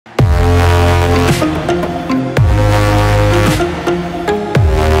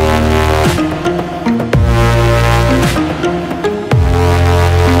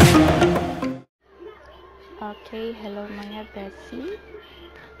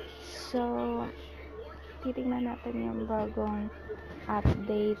So, titignan natin yung bagong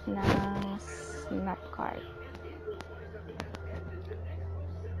update ng Snapcart.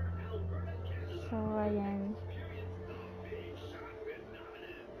 So, ayan.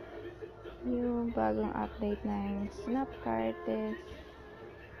 Yung bagong update ng Snapcart is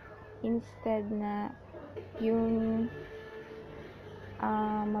instead na yung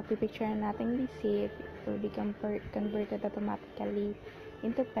mapipicture natin receipt, it will be converted automatically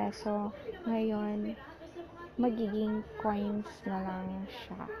into peso. Ngayon, magiging coins na lang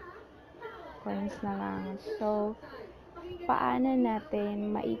siya. Coins na lang. So, paano natin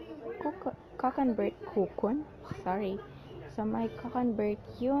mai-convert So, mai-convert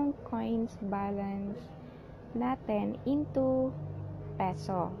yung coins balance natin into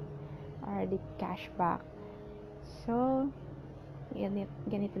peso or the cashback. So,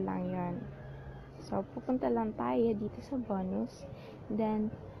 ganito lang yun. So, pupunta lang tayo dito sa bonus.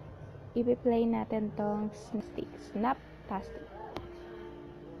 Then, i-play natin tong Snaptastic.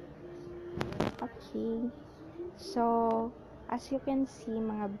 Okay. So, as you can see,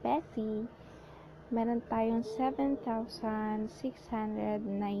 mga Bessie, meron tayong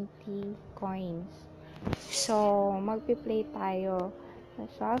 7,690 coins. So, magpi-play tayo.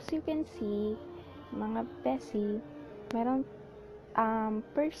 So, as you can see, mga Bessie, meron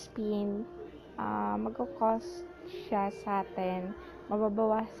per spin, magko-cost siya sa atin,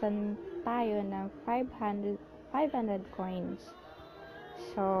 mababawasan tayo ng 500 coins.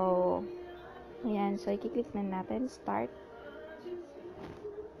 So, ayan. So, i-click na natin, start.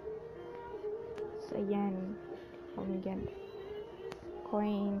 So, ayan.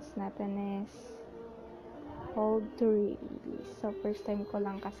 Coins natin is hold to release. So, first time ko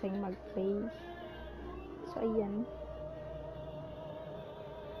lang kasing mag-play. So, ayan.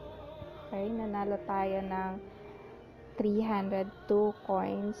 Okay, nanalo tayo ng 302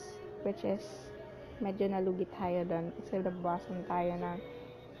 coins, which is medyo nalugi tayo doon kasi nabawasan tayo ng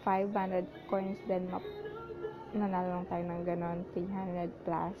 500 coins, then nanalo lang tayo ng ganon 300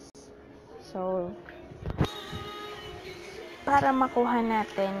 plus. So, para makuha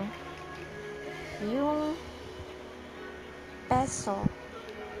natin yung peso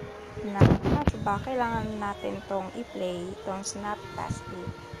na cashback, kailangan natin tong i-play, tong Snaptastic.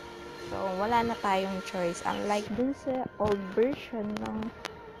 So, wala na tayong choice. Unlike dun sa old version ng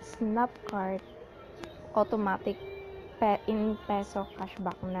Snapcart, automatic in peso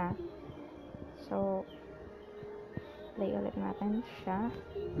cashback na. So, play ulit natin siya.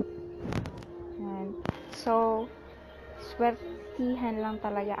 Ayan. So, swertihan lang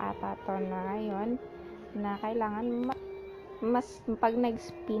talaga ata to na ngayon na kailangan mas pag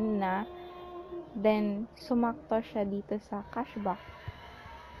nag-spin na, then sumakto siya dito sa cashback.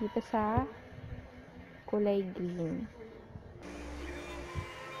 Dito sa kulay green.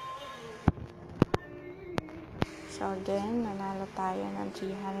 So, again, nanalo tayo ng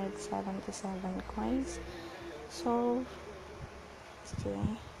 377 coins. So, okay.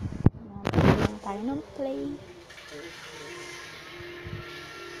 Nanalo tayo ng play.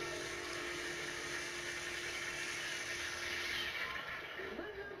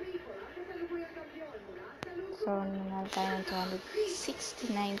 So, nanalo tayo ng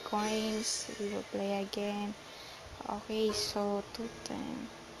 269 coins. We will play again. Okay, so 2 times.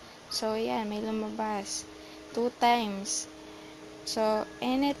 So, yan, may lumabas. 2 times. So,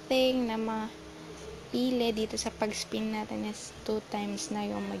 anything na mapili dito sa pag-spin natin is 2 times na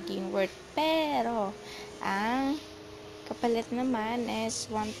yung maging worth. Pero, ang kapalit naman is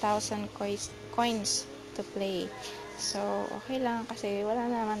 1,000 coins to play. So, okay lang kasi wala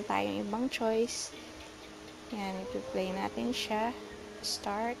naman tayong ibang choice. Yan, i-play natin siya.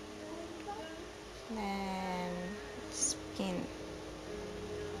 Start. Then, spin.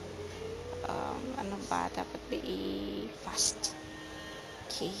 Ano ba? Dapat i-fast.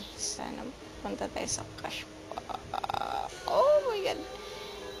 Okay. Sana punta tayo sa cash. Oh my God.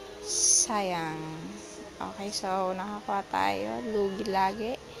 Sayang. Okay, so, nakakuha tayo. Lugi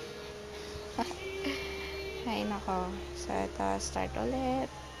lagi. Ay, nako. So, ito, start ulit.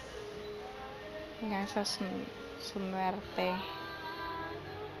 Hanggang sa sumwerte.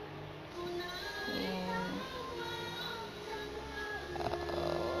 Ayan.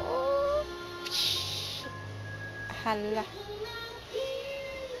 Hala.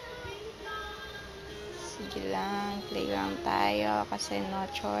 Sige lang, play lang tayo kasi no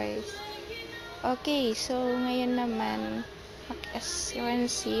choice. Okay, so ngayon naman, as you can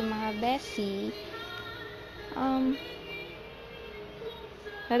see, mga Bessie,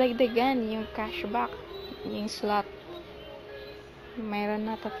 nadagdagan yung cashback, yung slot. Mayroon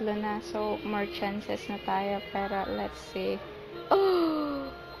na 3 na, so more chances na tayo. Pero let's see.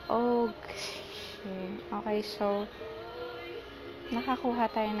 Oh Okay, so nakakuha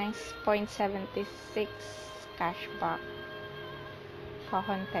tayo ng 0.76 cashback.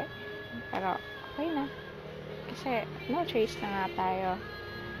 Kakunti. Pero okay na. Kasi no choice na nga tayo.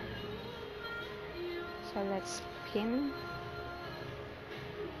 So let's spin.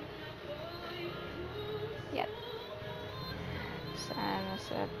 Yan. Sana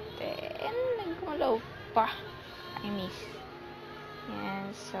sa 10. Nagulaw pa. I miss.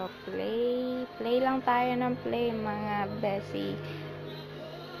 Yan. So play. Play lang tayo ng play mga besi.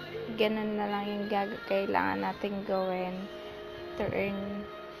 Ganun na lang yung kailangan natin gawin to earn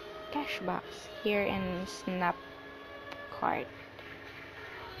cashbacks here in Snapcart.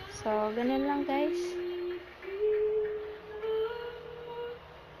 So, ganun lang guys.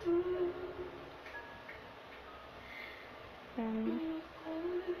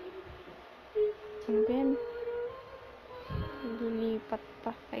 Again, lilipat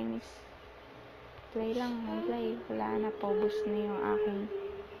pa, kainis. Play lang, play. Wala na, paubos na yung aking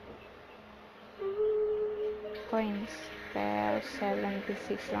coins. Pero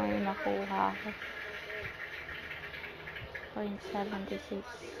 76 lang yung nakuha ko. 0.76.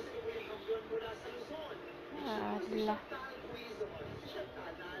 Adla.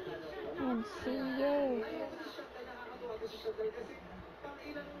 Yan, sige.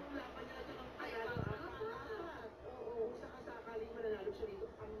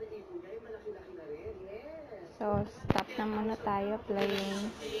 So, stop na muna tayo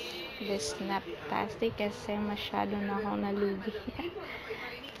playing this Snaptastic kasi masyado na akong nalugi.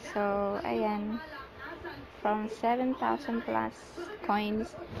 So, ayan. From 7,000 plus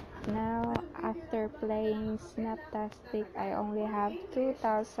coins, now after playing Snaptastic, I only have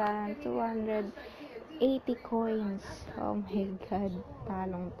 2,280 coins. Oh my god,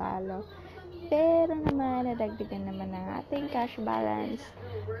 talong-talo. Pero naman, nadagdagan naman ng ating cash balance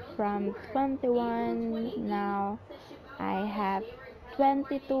from 21. Now, I have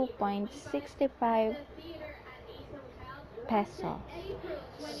 22.65 pesos.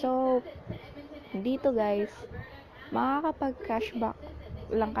 So, dito guys, makakapag-cashback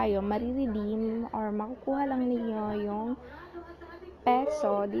lang kayo, mariredeem or makukuha lang ninyo yung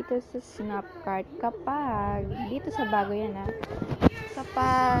peso dito sa Snapcart kapag, dito sa bago yan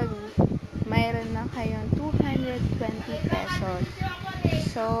kapag mayroon na kayong 220 pesos.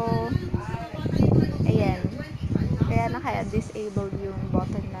 So, ayan, kaya naka-disable yung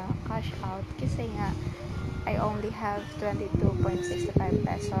button na cash out kasi nga I only have 22.65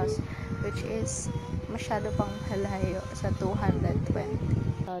 pesos, which is masyado pang halayo sa 220.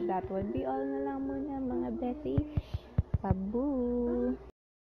 So that would be all na lang muna mga Betty. Babu!